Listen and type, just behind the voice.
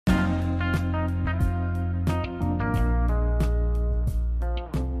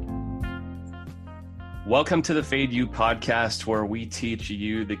Welcome to the Fade You podcast, where we teach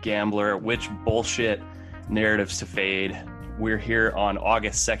you, the gambler, which bullshit narratives to fade. We're here on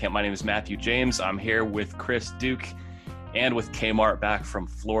August 2nd. My name is Matthew James. I'm here with Chris Duke and with Kmart back from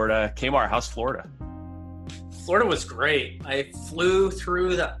Florida. Kmart, how's Florida? Florida was great. I flew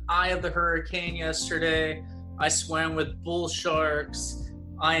through the eye of the hurricane yesterday. I swam with bull sharks.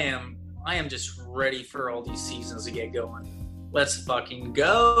 I am just ready for all these seasons to get going. Let's fucking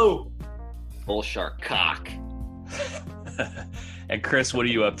go. Bull shark cock. And Chris, what are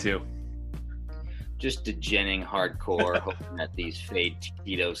you up to? Just degenning hardcore, hoping that these fade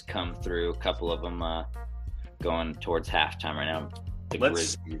Tito's come through. A couple of them going towards halftime right now. The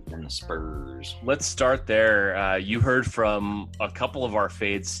Grizzlies and the Spurs. Let's start there. You heard from a couple of our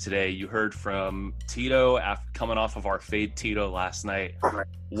fades today. You heard from Tito coming off of our fade Tito last night.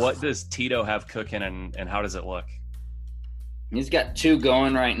 What does Tito have cooking, and how does it look? He's got two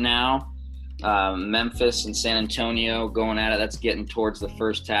going right now. Memphis and San Antonio going at it. That's getting towards the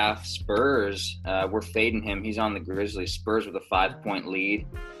first half. Spurs, we're fading him. He's on the Grizzlies. Spurs with a 5-point lead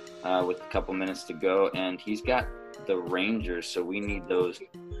with a couple minutes to go. And he's got the Rangers, so we need those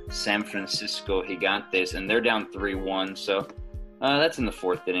San Francisco Gigantes. And they're down 3-1. So that's in the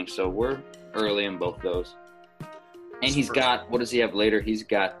fourth inning. So we're early in both those. And he's got, what does he have later? He's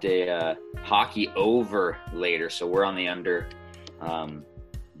got a hockey over later. So we're on the under.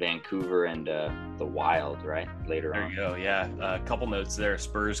 Vancouver and the Wild, right? Later on. There you go, yeah. A couple notes there.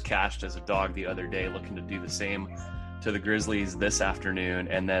 Spurs cashed as a dog the other day, looking to do the same to the Grizzlies this afternoon.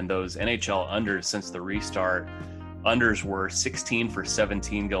 And then those NHL unders since the restart, unders were 16 for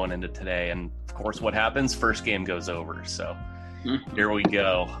 17 going into today. And, of course, what happens? First game goes over. So here we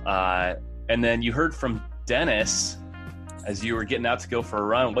go. And then you heard from Dennis as you were getting out to go for a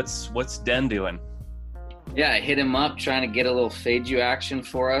run. What's Den doing? Yeah, I hit him up trying to get a little fade you action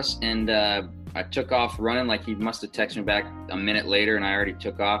for us, and I took off running. Like, he must have texted me back a minute later, and I already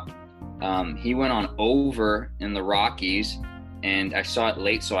took off. He went on over in the Rockies, and I saw it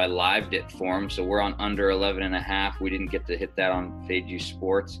late, so I lived it for him. So we're on under 11.5. We didn't get to hit that on Fade You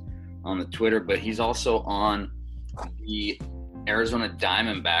Sports on the Twitter, but he's also on the Arizona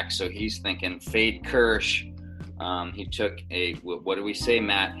Diamondbacks, so he's thinking fade Kersh. He took what do we say,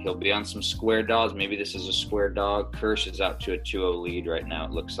 Matt? He'll be on some square dogs. Maybe this is a square dog. Kersh is out to a 2-0 lead right now,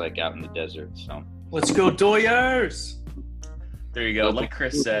 it looks like, out in the desert. So let's go, Doyers! There you go. Like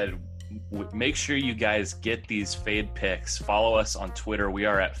Chris said, make sure you guys get these fade picks. Follow us on Twitter. We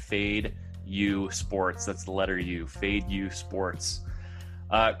are at Fade You Sports. That's the letter U, Fade You Sports.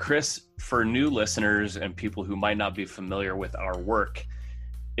 Chris, for new listeners and people who might not be familiar with our work,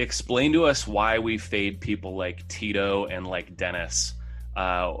 explain to us why we fade people like Tito and like Dennis.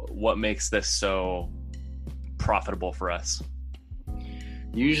 What makes this so profitable for us?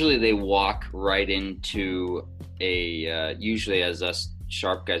 Usually they walk right into usually as us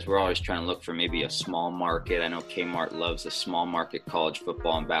sharp guys, we're always trying to look for maybe a small market. I know Kmart loves a small market college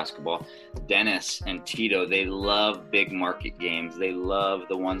football and basketball. Dennis and Tito, they love big market games. They love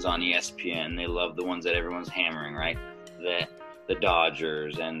the ones on ESPN. They love the ones that everyone's hammering, right? The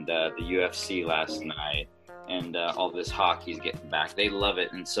Dodgers and the UFC last night and all this hockey's getting back. They love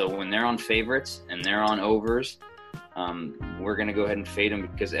it. And so when they're on favorites and they're on overs, we're going to go ahead and fade them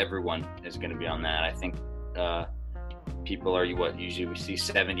because everyone is going to be on that. I think people are usually we see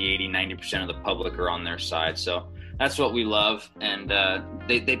 70, 80, 90% of the public are on their side. So that's what we love. And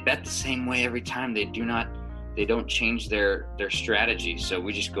they bet the same way every time. They don't change their strategy. So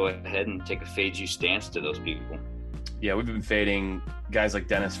we just go ahead and take a fade you stance to those people. Yeah, we've been fading guys like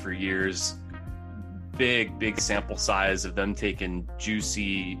Dennis for years. Big sample size of them taking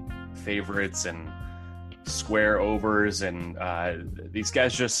juicy favorites and square overs, and these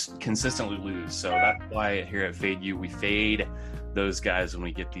guys just consistently lose. So that's why here at Fade You, we fade those guys when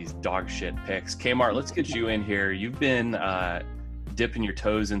we get these dog shit picks. Kmart, let's get you in here. You've been dipping your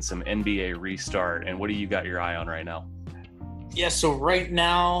toes in some NBA restart, and what do you got your eye on right now? Yeah, so right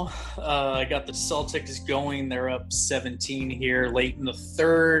now I got the Celtics going. They're up 17 here late in the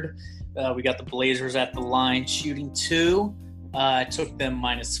third. We got the Blazers at the line shooting 2. I took them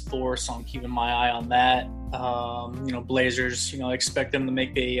 -4, so I'm keeping my eye on that. Blazers, I expect them to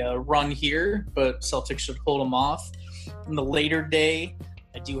make a run here, but Celtics should hold them off. In the later day,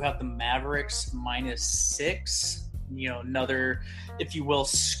 I do have the Mavericks -6. Another, if you will,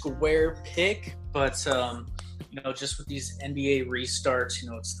 square pick, but just with these NBA restarts,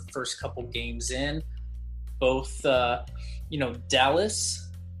 it's the first couple games in. Both, Dallas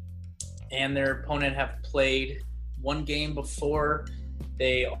and their opponent have played one game before.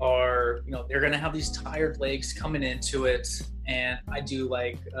 They are, they're going to have these tired legs coming into it. And I do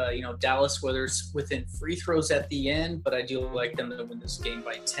like, Dallas, whether it's within free throws at the end, but I do like them to win this game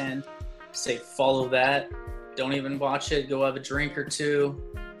by 10. Say follow that. Don't even watch it. Go have a drink or two.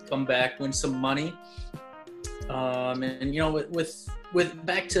 Come back, win some money. And with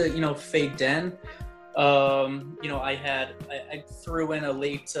back to fade Den. I threw in a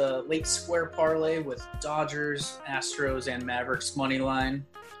late square parlay with Dodgers, Astros, and Mavericks money line.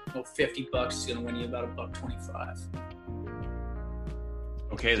 $50 is going to win you about $1.25.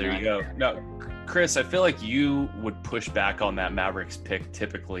 Okay, there you go. Now, Chris, I feel like you would push back on that Mavericks pick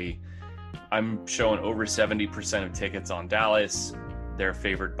typically. I'm showing over 70% of tickets on Dallas. They're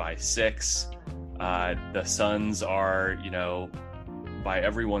favored by 6. The Suns are, by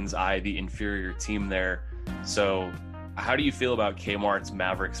everyone's eye, the inferior team there. So how do you feel about Kmart's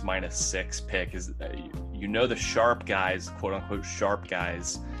Mavericks -6 pick? Is the sharp guys, quote unquote sharp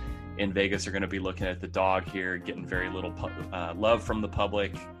guys in Vegas are going to be looking at the dog here, getting very little love from the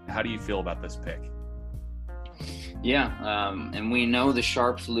public. How do you feel about this pick? Yeah, and we know the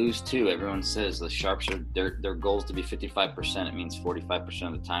sharps lose too. Everyone says the sharps are their goal is to be 55%. It means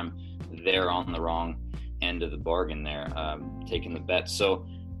 45% of the time they're on the wrong end of the bargain there, taking the bet. So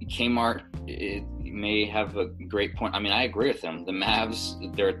Kmart may have a great point. I mean, I agree with them. The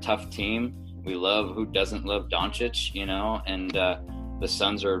Mavs, they're a tough team. Who doesn't love Doncic, and the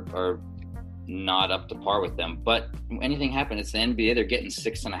Suns are not up to par with them. But anything happen, it's the NBA. They're getting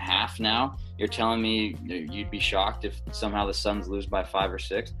 6.5 now. You're telling me you'd be shocked if somehow the Suns lose by 5 or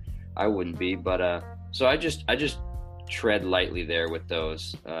 6? I wouldn't be. But so I just tread lightly there with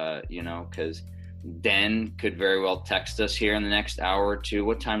those, because Den could very well text us here in the next hour or two.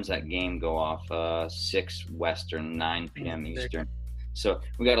 What time's that game go off? 6 Western, 9 p.m. Eastern. So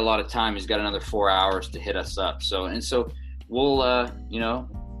we got a lot of time. He's got another 4 hours to hit us up. So we'll,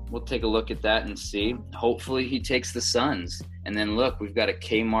 we'll take a look at that and see. Hopefully he takes the Suns. And then look, we've got a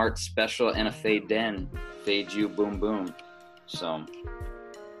Kmart special and a Fade Den. Fade you, boom, boom. So.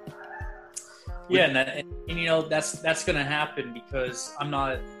 Yeah, and that's going to happen because I'm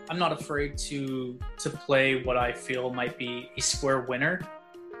not afraid to play what I feel might be a square winner,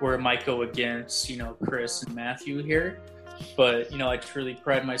 where it might go against Chris and Matthew here. But I truly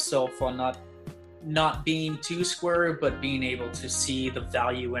pride myself on not being too square, but being able to see the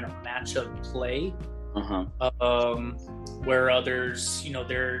value in a matchup play. Where others,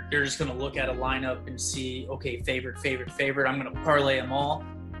 they're just going to look at a lineup and see, okay, favorite. I'm going to parlay them all.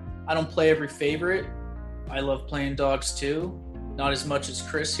 I don't play every favorite. I love playing dogs too. Not as much as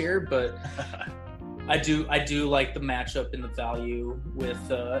Chris here, but I do like the matchup and the value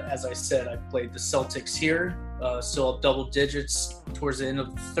with, as I said, I played the Celtics here, still up double digits towards the end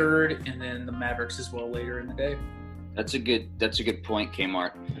of the third, and then the Mavericks as well later in the day. That's a good point,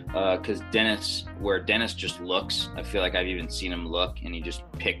 Kmart, because Dennis just looks. I feel like I've even seen him look, and he just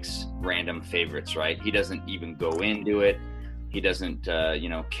picks random favorites, right? He doesn't even go into it. He doesn't,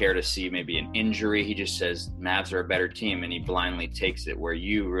 care to see maybe an injury. He just says Mavs are a better team, and he blindly takes it. Where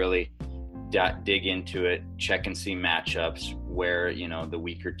you really dig into it, check and see matchups where the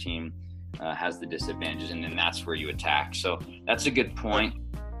weaker team has the disadvantages, and then that's where you attack. So that's a good point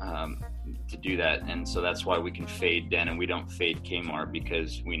to do that, and so that's why we can fade Den and we don't fade Kmart,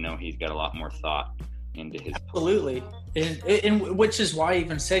 because we know he's got a lot more thought into his. Absolutely. And which is why I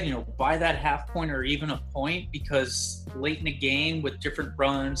even said, buy that half point or even a point, because late in the game with different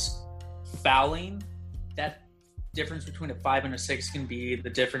runs, fouling, that difference between a 5 and a 6 can be the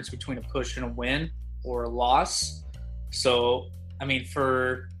difference between a push and a win or a loss. So, I mean,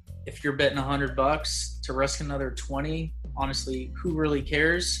 if you're betting $100 to risk another 20, honestly, who really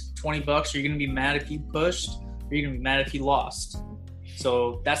cares? $20, are you going to be mad if you pushed, or are you going to be mad if you lost?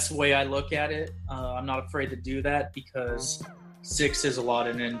 So that's the way I look at it. I'm not afraid to do that because 6 is a lot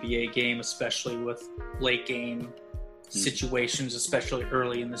in an NBA game, especially with late game situations, especially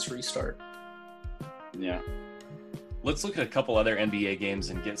early in this restart. Yeah. Let's look at a couple other NBA games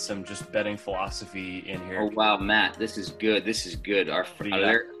and get some just betting philosophy in here. Oh, wow, Matt, this is good. Our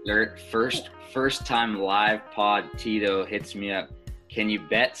alert, first time live pod, Tito hits me up. Can you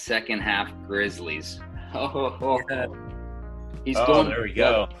bet second half Grizzlies? Yeah. He's going. There we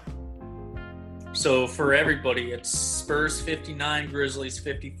go. So for everybody, it's Spurs 59, Grizzlies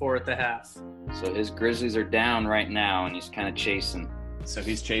 54 at the half. So his Grizzlies are down right now, and he's kind of chasing. So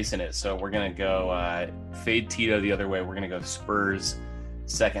he's chasing it. So we're going to go fade Tito the other way. We're going to go Spurs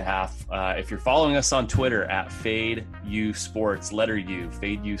second half. If you're following us on Twitter at FadeUSports, letter U,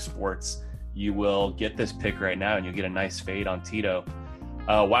 FadeUSports, you will get this pick right now, and you'll get a nice fade on Tito.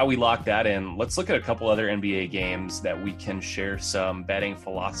 While we lock that in, let's look at a couple other NBA games that we can share some betting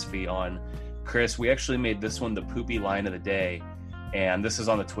philosophy on. Chris, we actually made this one the poopy line of the day, and this is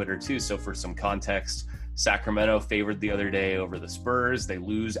on the Twitter too. So for some context, Sacramento favored the other day over the Spurs. They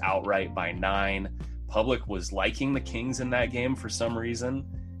lose outright by 9. Public was liking the Kings in that game for some reason.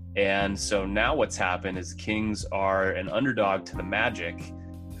 And so now what's happened is the Kings are an underdog to the Magic,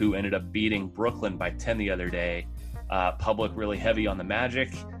 who ended up beating Brooklyn by 10 the other day. Public really heavy on the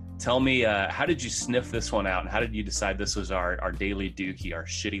Magic. Tell me, how did you sniff this one out, and how did you decide this was our daily dookie, our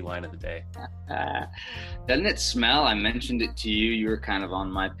shitty line of the day? Doesn't it smell? I mentioned it to you. You were kind of on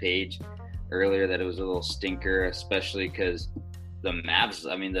my page earlier that it was a little stinker, especially because the Mavs,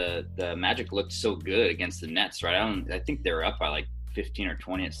 I mean, the Magic looked so good against the Nets, right? I think they were up by like 15 or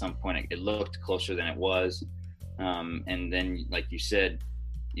 20 at some point. It looked closer than it was. And then, like you said,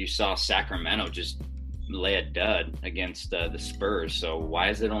 you saw Sacramento just lay a dud against the Spurs. So why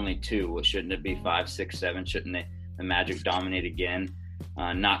is it only 2? Shouldn't it be 5, 6, 7? Shouldn't the Magic dominate again?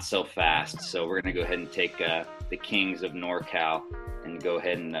 Not so fast. So we're going to go ahead and take the Kings of NorCal and go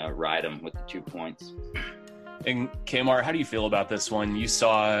ahead and ride them with the 2 points. And Kmart, how do you feel about this one? You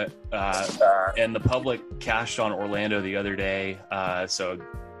saw, and the Public cashed on Orlando the other day. So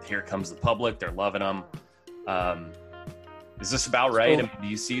here comes the Public. They're loving them. Is this about right? I mean, do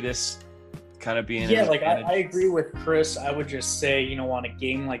you see this kind of being... Yeah, I agree with Chris. I would just say, on a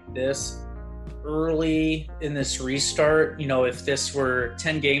game like this, early in this restart, if this were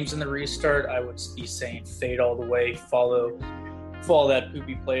 10 games in the restart, I would be saying fade all the way, follow that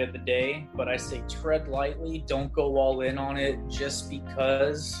poopy play of the day. But I say tread lightly, don't go all in on it, just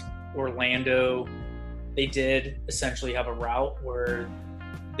because Orlando, they did essentially have a route where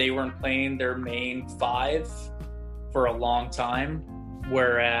they weren't playing their main 5 for a long time,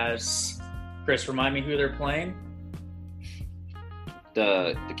 whereas, Chris, remind me who they're playing.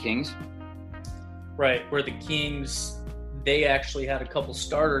 The Kings? Right, where the Kings, they actually had a couple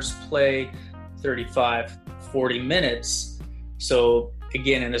starters play 35, 40 minutes. So,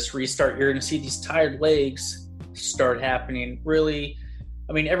 again, in this restart, you're going to see these tired legs start happening. Really,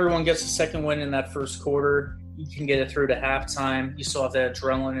 I mean, everyone gets a second win in that first quarter. You can get it through to halftime. You still have that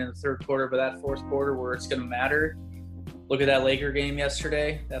adrenaline in the third quarter, but that fourth quarter where it's going to matter. Look at that Laker game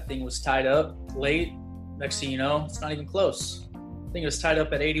yesterday. That thing was tied up late. Next thing you know, it's not even close. I think it was tied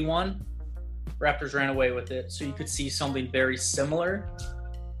up at 81. Raptors ran away with it. So you could see something very similar,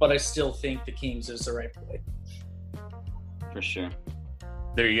 but I still think the Kings is the right play. For sure.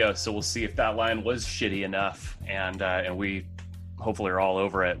 There you go. So we'll see if that line was shitty enough, and we hopefully are all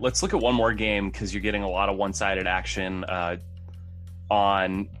over it. Let's look at one more game because you're getting a lot of one-sided action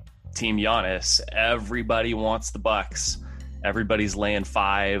on Team Giannis. Everybody wants the Bucks. Everybody's laying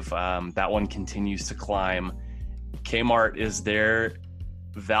 5. That one continues to climb. Kmart, is there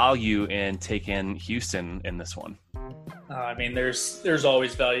value in taking Houston in this one? I mean, there's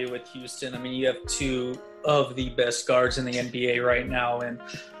always value with Houston. I mean, you have 2 of the best guards in the NBA right now, and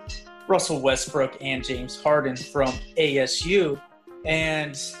Russell Westbrook and James Harden from ASU.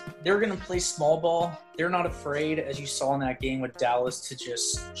 And they're going to play small ball. They're not afraid, as you saw in that game with Dallas, to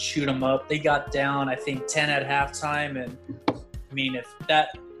just shoot them up. They got down, I think, 10 at halftime. And, I mean, if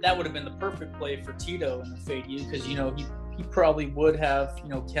that would have been the perfect play for Tito in the Fade U, because, he probably would have,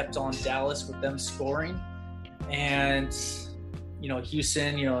 kept on Dallas with them scoring. And,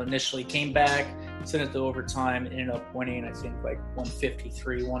 Houston, initially came back, sent it to overtime, ended up winning, I think, like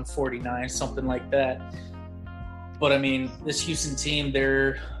 153, 149, something like that. But I mean, this Houston team,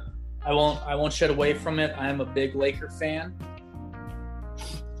 I won't shed away from it. I am a big Laker fan.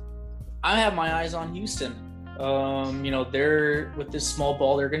 I have my eyes on Houston. They're with this small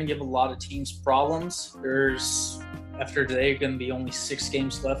ball, they're going to give a lot of teams problems. After today, going to be only 6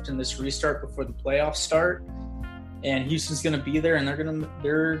 games left in this restart before the playoffs start, and Houston's going to be there, and they're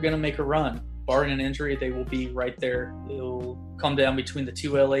going to make a run. Barring an injury, they will be right there. It'll come down between the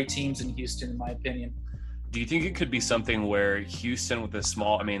 2 LA teams and Houston, in my opinion. Do you think it could be something where Houston with a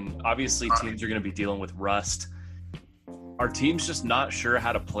small, I mean, obviously teams are going to be dealing with rust. Are teams just not sure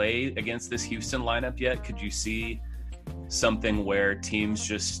how to play against this Houston lineup yet? Could you see something where teams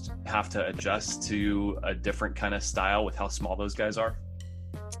just have to adjust to a different kind of style with how small those guys are?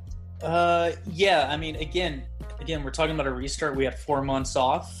 Yeah. I mean, again, we're talking about a restart. We had 4 months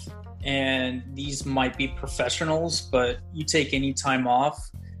off, and these might be professionals, but you take any time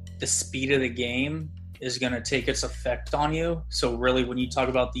off, the speed of the game is going to take its effect on you. So really, when you talk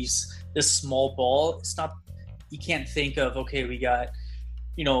about this small ball, it's not, you can't think of, okay, we got,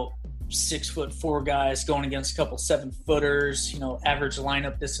 6'4" guys going against a couple 7-footers, average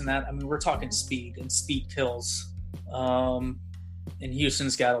lineup, this and that. I mean, we're talking speed, and speed kills. and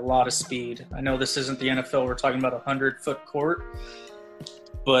Houston's got a lot of speed. I know this isn't the NFL. We're talking about a 100-foot court,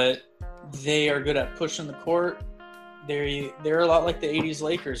 but they are good at pushing the court. They're a lot like the 80s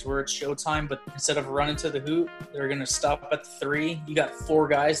Lakers where it's showtime, but instead of running to the hoop, they're going to stop at the three. You got 4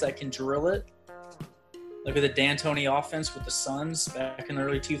 guys that can drill it. Look at the D'Antoni offense with the Suns back in the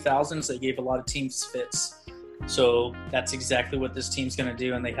early 2000s. They gave a lot of teams fits. So that's exactly what this team's going to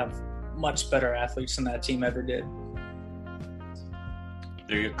do, and they have much better athletes than that team ever did.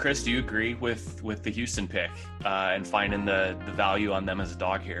 There you go. Chris, do you agree with the Houston pick and finding the value on them as a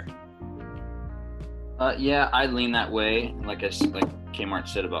dog here? Yeah, I lean that way. Like Kmart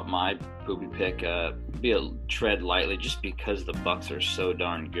said about my poopy pick, be a tread lightly just because the Bucks are so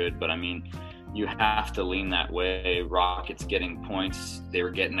darn good. But I mean, you have to lean that way. Rockets getting points. They were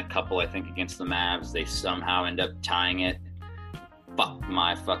getting a couple, I think, against the Mavs. They somehow end up tying it. Fuck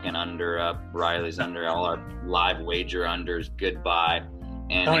my fucking under up. Riley's under. All our live wager unders. Goodbye.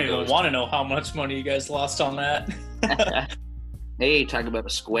 And I don't even want to know how much money you guys lost on that. Hey, talk about a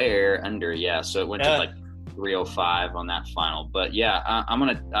square under. Yeah, so it went to like 305 on that final. But yeah,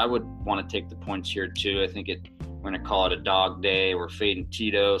 I would want to take the points here too. I think we're gonna call it a dog day. We're fading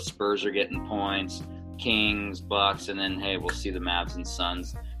Tito. Spurs are getting points. Kings, Bucks, and then hey, we'll see the Mavs and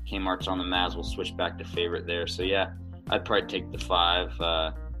Suns. Kmart's on the Mavs. We'll switch back to favorite there. So yeah, I'd probably take the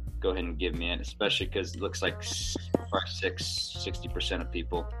 5. Go ahead and give me it, especially because it looks like 60% of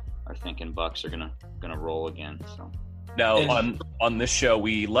people are thinking Bucks are gonna roll again. So. Now, on this show,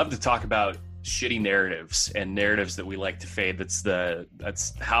 we love to talk about shitty narratives and narratives that we like to fade.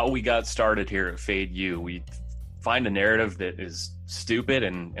 That's how we got started here at Fade You. We find a narrative that is stupid,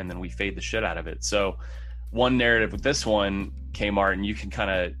 and then we fade the shit out of it. So one narrative with this one, Kmart, and you can kind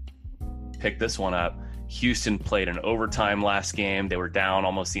of pick this one up. Houston played an overtime last game. They were down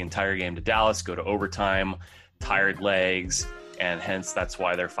almost the entire game to Dallas, go to overtime, tired legs, and hence that's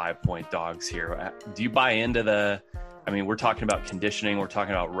why they're 5-point dogs here. Do you buy into we're talking about conditioning, we're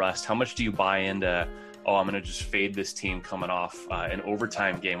talking about rust. How much do you buy into, I'm going to just fade this team coming off an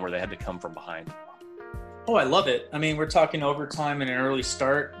overtime game where they had to come from behind? Oh, I love it. I mean, we're talking overtime and an early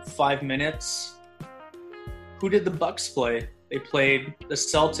start, 5 minutes. Who did the Bucks play? They played the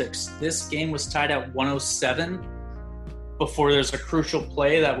Celtics. This game was tied at 107 before there's a crucial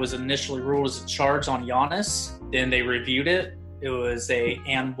play that was initially ruled as a charge on Giannis. Then they reviewed it. It was a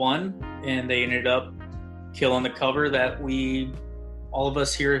and one, and they ended up killing the cover that all of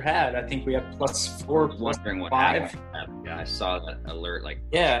us here had. I think we had +4, +5. Yeah, I saw that alert.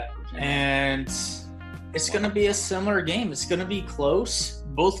 And it's going to be a similar game. It's going to be close.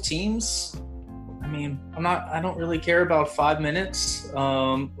 Both teams. I mean, I don't really care about 5 minutes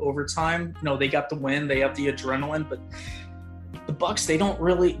overtime. No, they got the win. They have the adrenaline, but the Bucks, they're not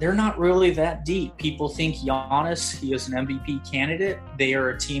really that deep. People think Giannis, he is an MVP candidate. They are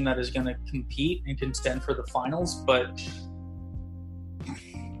a team that is going to compete and contend for the finals, but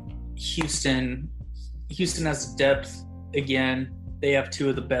Houston has depth again. They have 2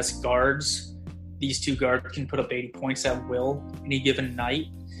 of the best guards. These 2 guards can put up 80 points at will any given night.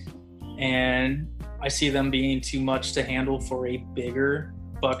 And I see them being too much to handle for a bigger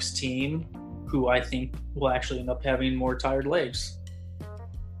Bucks team who I think will actually end up having more tired legs.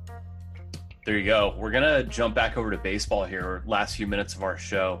 There you go. We're going to jump back over to baseball here, last few minutes of our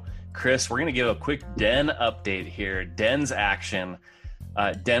show. Chris, we're going to give a quick Den update here. Den's action.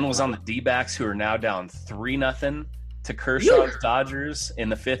 Den was on the D-backs, who are now down 3-0 to Kershaw's Dodgers in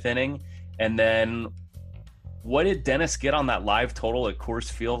the 5th inning. And then what did Dennis get on that live total at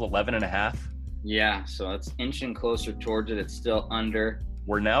Coors Field, 11.5? Yeah, so it's inching closer towards it. It's still under.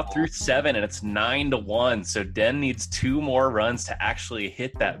 We're now through 7, and it's 9-1. So Den needs 2 more runs to actually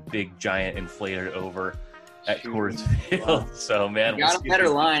hit that big, giant inflated over at Coors Field. So, man, he got a better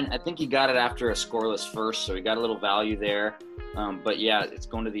line. I think he got it after a scoreless first, so he got a little value there. But, yeah, it's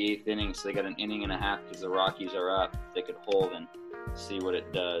going to the 8th inning, so they got an inning and a half because the Rockies are up. They could hold and see what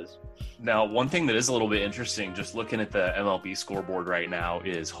it does. Now, one thing that is a little bit interesting, just looking at the MLB scoreboard right now,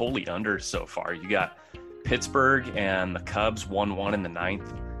 is wholly under so far. You got Pittsburgh and the Cubs 1-1 in the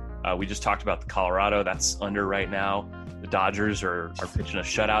 9th. We just talked about the Colorado. That's under right now. The Dodgers are pitching a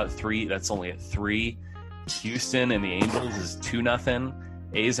shutout 3. That's only at 3. Houston and the Angels is 2-0.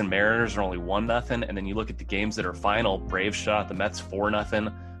 A's and Mariners are only 1-0. And then you look at the games that are final. Braves shut out the Mets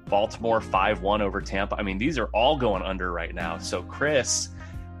 4-0. Baltimore 5-1 over Tampa. I mean, these are all going under right now. So, Chris,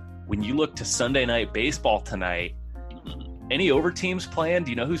 when you look to Sunday Night Baseball tonight, any over teams playing? Do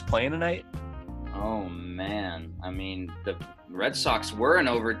you know who's playing tonight? Oh, man. I mean, the Red Sox were an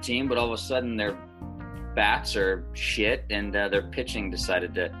over team, but all of a sudden their bats are shit, and their pitching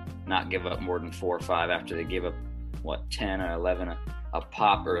decided to not give up more than 4 or 5 after they gave up 10 or 11 a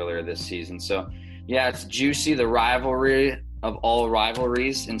pop earlier this season. So yeah, it's juicy. The rivalry of all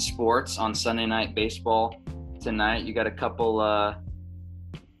rivalries in sports on Sunday Night Baseball tonight. You got a couple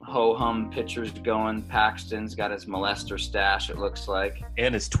ho-hum pitchers going. Paxton's got his molester stash, it looks like.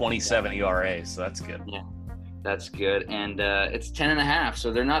 And his 27 ERA, so that's good. Yeah, that's good. And it's 10.5,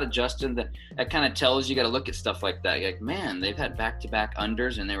 so they're not adjusting. That kind of tells you got to look at stuff like that. You're like, man, they've had back-to-back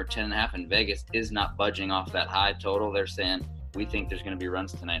unders, and they were 10.5, and Vegas is not budging off that high total. They're saying, we think there's going to be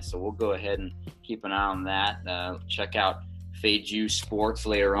runs tonight. So we'll go ahead and keep an eye on that. Check out Fade You Sports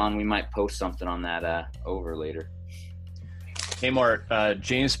later on. We might post something on that over later. Kmart,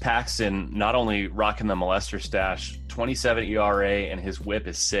 James Paxton not only rocking the molester stash, 27 ERA, and his whip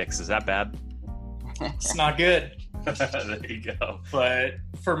is 6. Is that bad? It's not good. There you go. But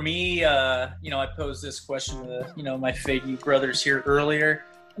for me, I posed this question to my Fade You brothers here earlier.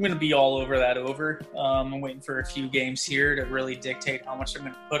 I'm going to be all over that over. I'm waiting for a few games here to really dictate how much I'm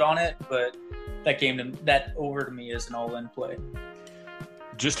going to put on it. But that over to me is an all-in play.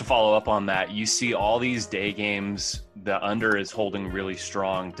 Just to follow up on that, you see all these day games, the under is holding really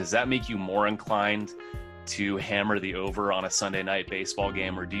strong. Does that make you more inclined to hammer the over on a Sunday night baseball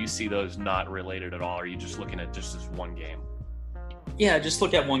game, or do you see those not related at all? Or are you just looking at just this one game? Yeah, just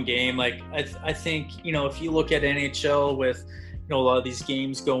look at one game. Like I think, if you look at NHL with a lot of these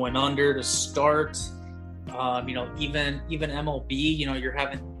games going under to start, even MLB, you're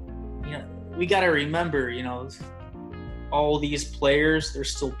having, we got to remember, all these players, they're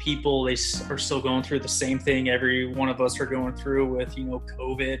still people. They are still going through the same thing every one of us are going through with,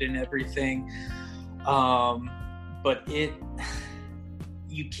 COVID and everything. But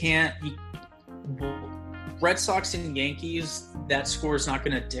Red Sox and Yankees, that score is not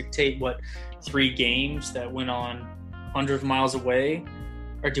going to dictate what 3 games that went on hundreds of miles away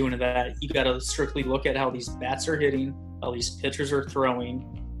are doing to that. You got to strictly look at how these bats are hitting, how these pitchers are throwing,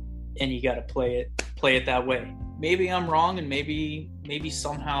 and you got to play it that way. Maybe I'm wrong, and maybe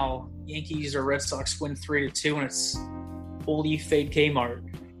somehow Yankees or Red Sox win 3-2, and it's holy fade Kmart.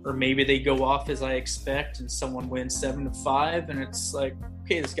 Or maybe they go off as I expect, and someone wins 7-5, and it's like,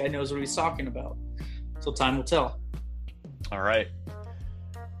 okay, this guy knows what he's talking about. So time will tell. All right,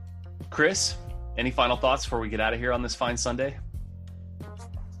 Chris, any final thoughts before we get out of here on this fine Sunday?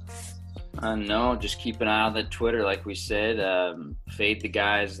 No, just keep an eye on the Twitter, like we said. Fade the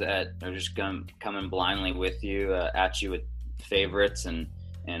guys that are just coming blindly with you, at you with favorites and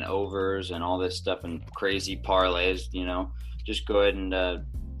overs and all this stuff and crazy parlays. Just go ahead and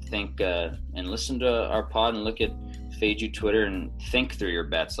think and listen to our pod and look at Fade You Twitter and think through your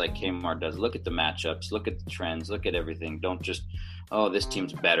bets like Kmart does. Look at the matchups, look at the trends, look at everything. Don't just, this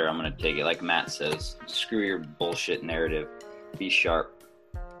team's better, I'm going to take it. Like Matt says, screw your bullshit narrative. Be sharp.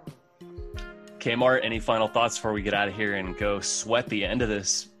 Kmart, any final thoughts before we get out of here and go sweat the end of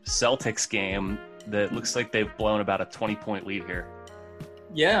this Celtics game that looks like they've blown about a 20-point lead here?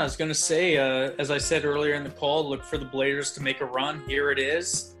 Yeah, I was going to say, as I said earlier in the call, look for the Blazers to make a run. Here it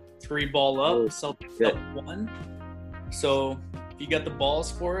is. 3-ball up, Celtics up 1. So if you got the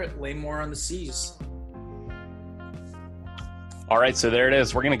balls for it, lay more on the C's. All right, so there it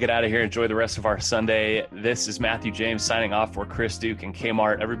is. We're going to get out of here. Enjoy the rest of our Sunday. This is Matthew James signing off for Chris Duke and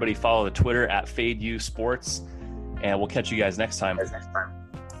Kmart. Everybody follow the Twitter at Fade You Sports, and we'll catch you guys next time.